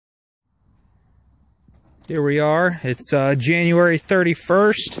Here we are. It's January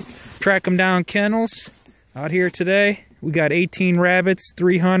 31st. Track 'em down kennels out here today. We got 18 rabbits,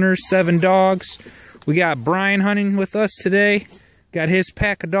 3 hunters, 7 dogs. We got Brian hunting with us today. Got his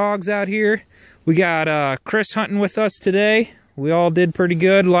pack of dogs out here. We got Chris hunting with us today. We all did pretty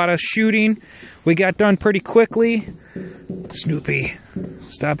good. A lot of shooting. We got done pretty quickly. Snoopy,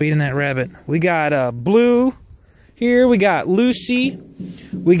 stop eating that rabbit. We got Blue here. We got Lucy.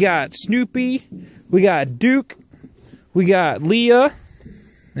 We got Snoopy. We got Duke. We got Leah.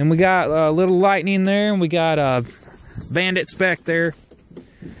 And we got Little Lightning there. And we got Bandits back there.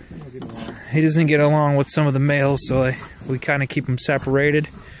 He doesn't get along with some of the males, so we kind of keep them separated.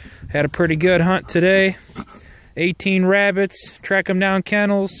 Had a pretty good hunt today. 18 rabbits, Track 'em down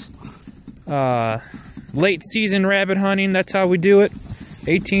kennels. Late season rabbit hunting, that's how we do it.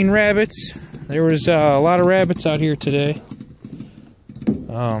 18 rabbits. There was a lot of rabbits out here today.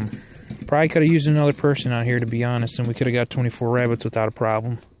 Probably could have used another person out here, to be honest, and we could have got 24 rabbits without a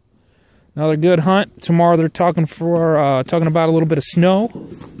problem. Another good hunt. Tomorrow they're talking about a little bit of snow.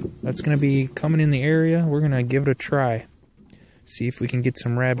 That's going to be coming in the area. We're going to give it a try. See if we can get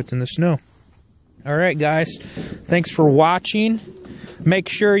some rabbits in the snow. All right, guys. Thanks for watching. Make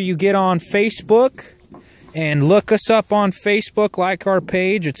sure you get on Facebook and look us up on Facebook. Like our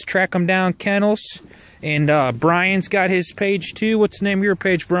page. It's Track 'em down kennels. And Brian's got his page too. What's the name of your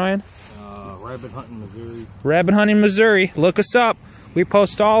page, Brian? Rabbit Hunting Missouri. Rabbit Hunting Missouri. Look us up. We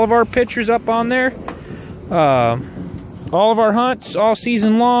post all of our pictures up on there. All of our hunts all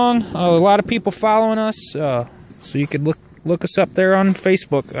season long. A lot of people following us. So you could look us up there on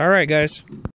Facebook. All right, guys.